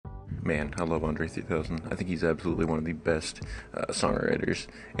Man, I love Andre 3000. I think he's absolutely one of the best songwriters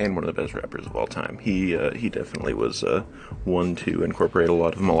and one of the best rappers of all time. He definitely was one to incorporate a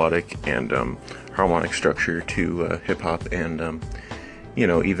lot of melodic and harmonic structure to hip hop, and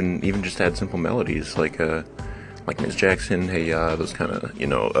even just add simple melodies like Miss Jackson, Hey Ya, those kind of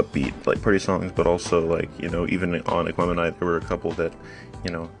upbeat like party songs, but also like even on Aquemini there were a couple that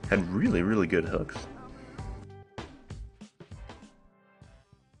had really good hooks.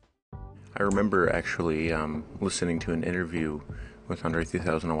 I remember actually listening to an interview with Andre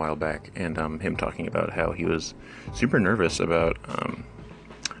 3000 a while back, and him talking about how he was super nervous about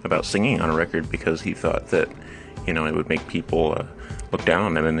singing on a record because he thought that it would make people look down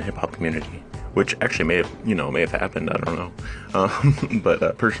on him in the hip hop community, which actually may have happened. I don't know,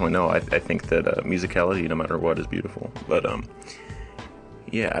 but personally, no. I think that musicality, no matter what, is beautiful. But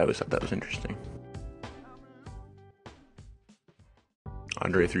yeah, I always thought that was interesting.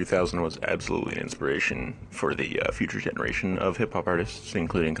 Andre 3000 was absolutely an inspiration for the future generation of hip-hop artists,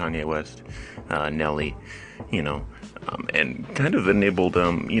 including Kanye West, Nelly, and kind of enabled,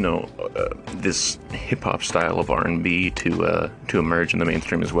 this hip-hop style of R&B to emerge in the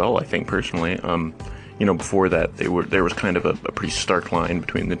mainstream as well, I think, personally. Before that, there was kind of a pretty stark line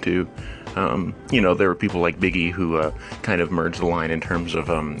between the two. There were people like Biggie who kind of merged the line in terms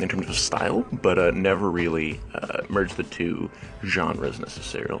of style, but never really merged the two genres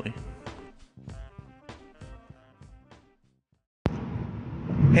necessarily.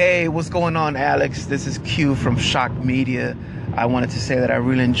 Hey, what's going on, Alex? This is Q from Shock Media. I wanted to say that I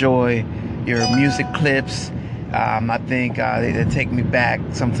really enjoy your music clips. I think they take me back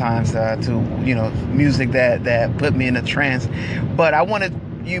sometimes to music that put me in a trance. But I wanted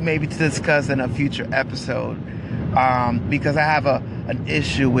you maybe to discuss in a future episode because I have an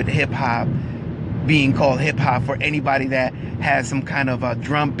issue with hip hop being called hip hop for anybody that has some kind of a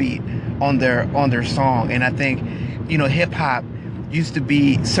drum beat on their song. And I think hip hop used to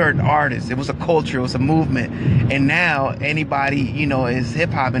be certain artists. It was a culture, it was a movement, and now anybody is hip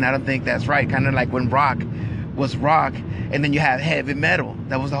hop, and I don't think that's right. Kind of like when rock was rock, and then you have heavy metal.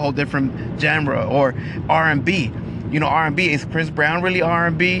 That was a whole different genre. Or R&B. R&B, is Chris Brown really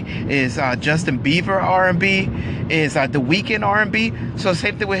R&B? Is Justin Bieber R&B? Is The Weeknd R&B? So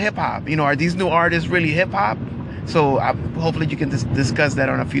same thing with hip hop. Are these new artists really hip hop? So hopefully you can discuss that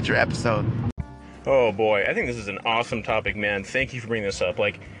on a future episode. Oh boy, I think this is an awesome topic, man. Thank you for bringing this up.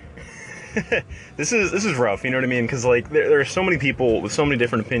 Like, this is rough. You know what I mean? Because like there are so many people with so many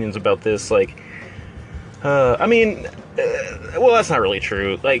different opinions about this. Like, well, that's not really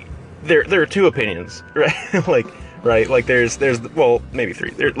true. Like, there are two opinions, right? Like there's well, maybe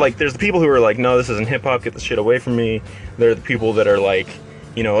three. There's the people who are like, no, this isn't hip hop. Get this shit away from me. There are the people that are like,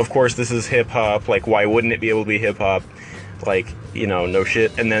 of course this is hip hop. Like, why wouldn't it be able to be hip hop? Like, no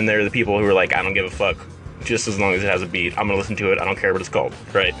shit. And then there are the people who are like, I don't give a fuck. Just as long as it has a beat, I'm gonna listen to it. I don't care what it's called,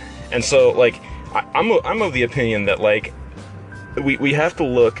 right? And so like, I'm of the opinion that like, we have to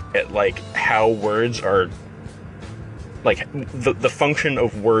look at like how words are, like the function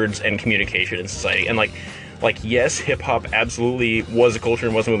of words and communication in society. And like yes, hip hop absolutely was a culture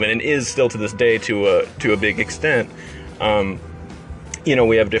and was a movement and is still to this day to a big extent.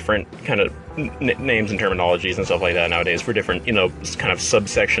 We have different kind of names and terminologies and stuff like that nowadays for different, kind of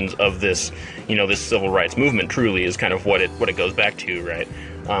subsections of this, this civil rights movement. Truly is kind of what it goes back to, right?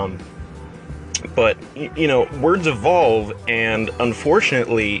 But words evolve, and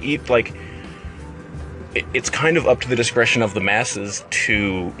unfortunately, it's kind of up to the discretion of the masses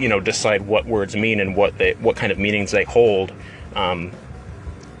to decide what words mean and what kind of meanings they hold. And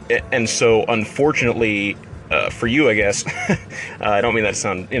so, unfortunately, for you, I guess, I don't mean that to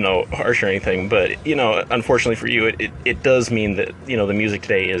sound, harsh or anything, but, unfortunately for you, it does mean that, the music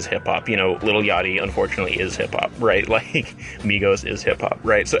today is hip hop. Lil Yachty, unfortunately, is hip hop, right? Like, Migos is hip hop,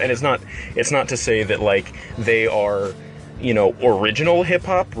 right? So, and it's not to say that, like, they are, original hip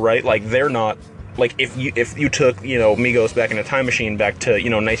hop, right? Like, they're not. Like, if you took, Migos back in a time machine back to,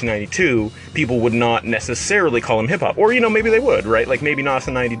 1992, people would not necessarily call them hip-hop. Or, maybe they would, right? Like, maybe Nas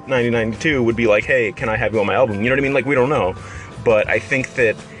in 1992 would be like, hey, can I have you on my album? You know what I mean? Like, we don't know. But I think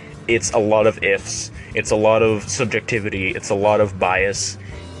that it's a lot of ifs. It's a lot of subjectivity. It's a lot of bias.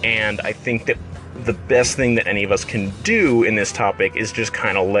 And I think that the best thing that any of us can do in this topic is just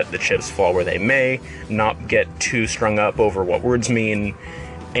kind of let the chips fall where they may, not get too strung up over what words mean,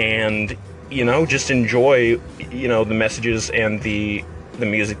 and just enjoy, the messages and the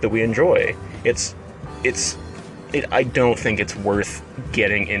music that we enjoy. I don't think it's worth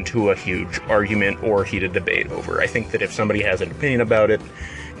getting into a huge argument or heated debate over. I think that if somebody has an opinion about it,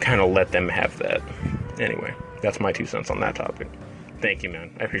 kind of let them have that. Anyway, that's my 2 cents on that topic. Thank you,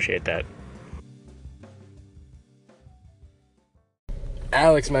 man. I appreciate that.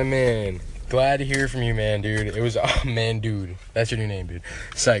 Alex, my man, glad to hear from you, man, dude. It was, oh man, dude, that's your new name, dude.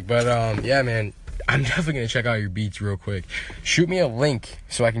 Psych. But yeah, man, I'm definitely gonna check out your beats real quick. Shoot me a link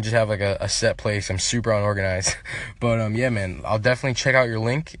so I can just have like a set place. I'm super unorganized. But yeah, man, I'll definitely check out your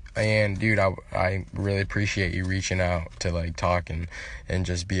link. And dude, I really appreciate you reaching out to like talk and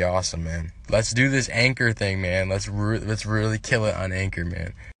just be awesome, man. Let's do this Anchor thing, man. Let's really kill it on Anchor,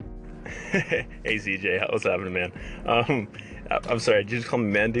 man. Hey CJ, what's happening, man? I'm sorry, did you just call me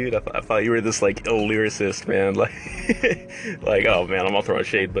man, dude? I thought you were this like ill lyricist, man. Like, like, oh man, I'm all throwing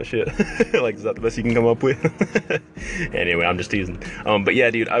shade, but shit. Like, is that the best you can come up with? Anyway, I'm just teasing. But yeah,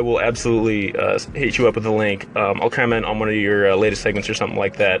 dude, I will absolutely hit you up with a link. I'll comment on one of your latest segments or something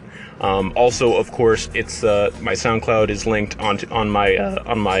like that. Also, of course, it's my SoundCloud is linked on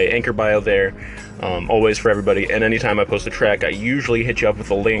my Anchor bio there. Always for everybody. And anytime I post a track, I usually hit you up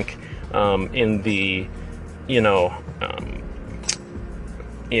with a link in the, in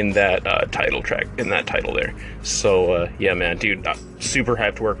that title track, in that title there. So yeah, man, dude, super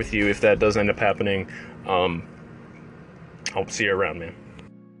hyped to work with you. If that does end up happening, I'll see you around, man.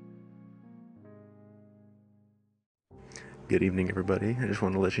 Good evening, everybody. I just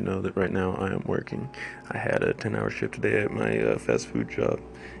want to let you know that right now I am working. I had a 10-hour shift today at my fast food job.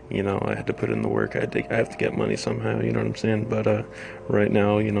 I had to put in the work. I have to get money somehow, you know what I'm saying? But right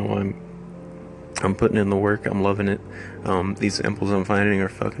now, I'm putting in the work. I'm loving it. These samples I'm finding are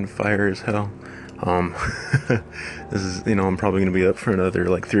fucking fire as hell. This is, I'm probably going to be up for another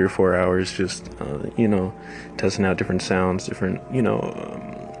like 3 or 4 hours just, testing out different sounds, different,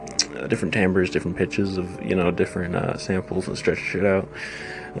 different timbres, different pitches of, different samples and stretching shit out.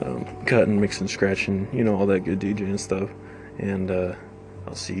 Cutting, mixing, scratching, all that good DJing stuff. And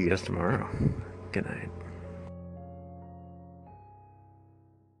I'll see you guys tomorrow. Good night.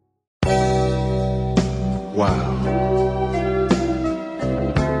 Wow.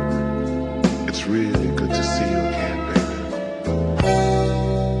 It's really good to see you again, baby.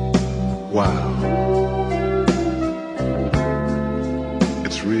 Wow.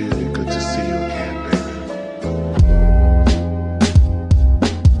 It's really good to see you again, baby.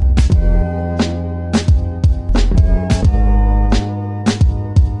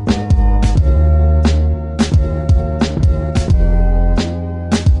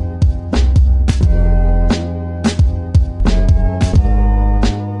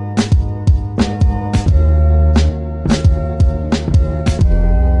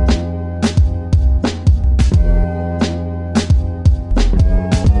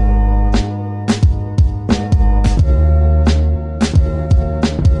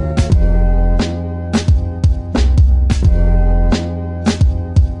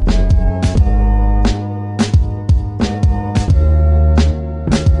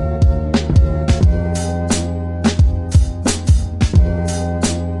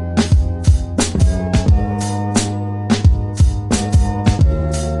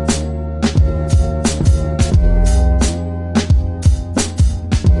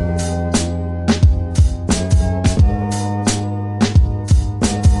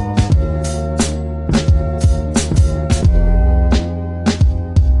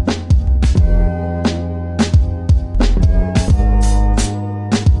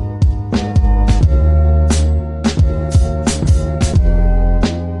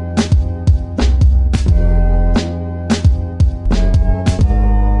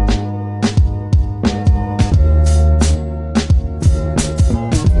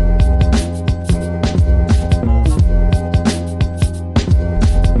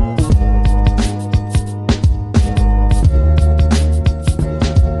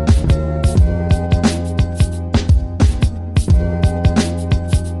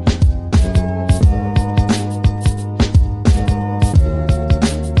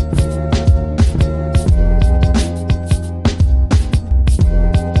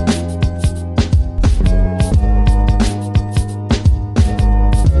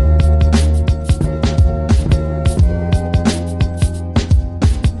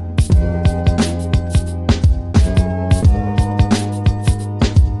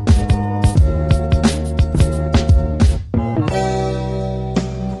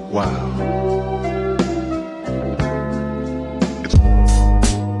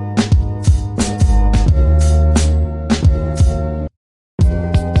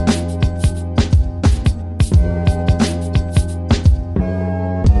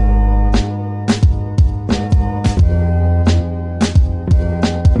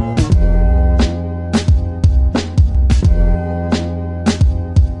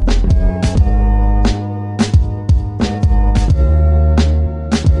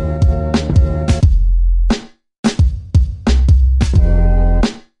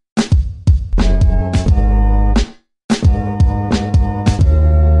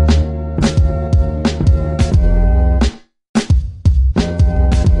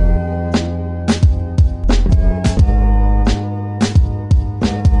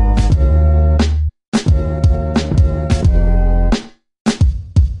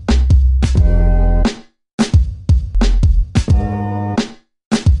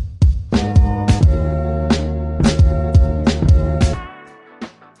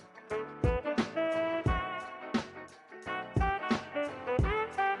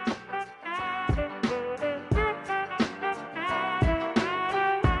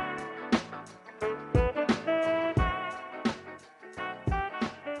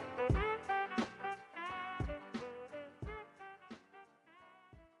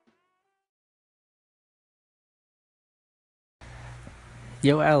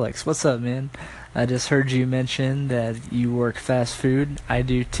 Yo, Alex, what's up, man? I just heard you mention that you work fast food. I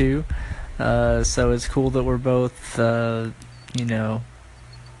do too. So it's cool that we're both, you know,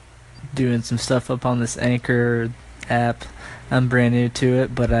 doing some stuff up on this Anchor app. I'm brand new to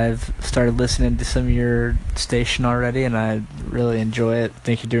it, but I've started listening to some of your station already, and I really enjoy it. I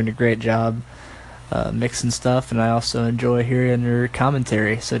think you're doing a great job mixing stuff, and I also enjoy hearing your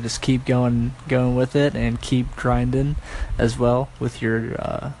commentary. So just keep going with it, and keep grinding as well with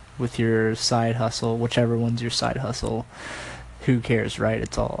your side hustle, whichever one's your side hustle. Who cares, right?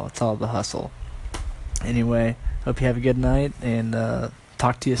 It's all the hustle. Anyway, hope you have a good night, and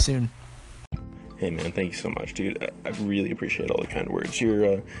talk to you soon. Hey man, thank you so much, dude. I really appreciate all the kind words.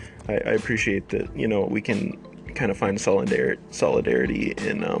 I appreciate that, we can kind of find solidarity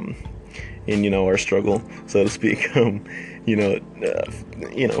in our struggle, so to speak.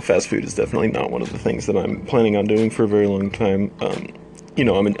 Fast food is definitely not one of the things that I'm planning on doing for a very long time.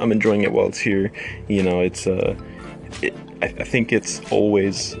 I'm enjoying it while it's here. I think it's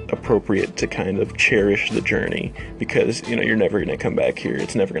always appropriate to kind of cherish the journey, because you're never going to come back here.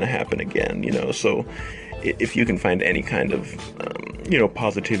 It's never going to happen again. So if you can find any kind of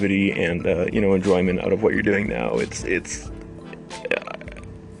positivity and enjoyment out of what you're doing now, it's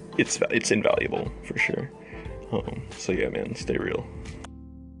invaluable for sure. So yeah, man, stay real.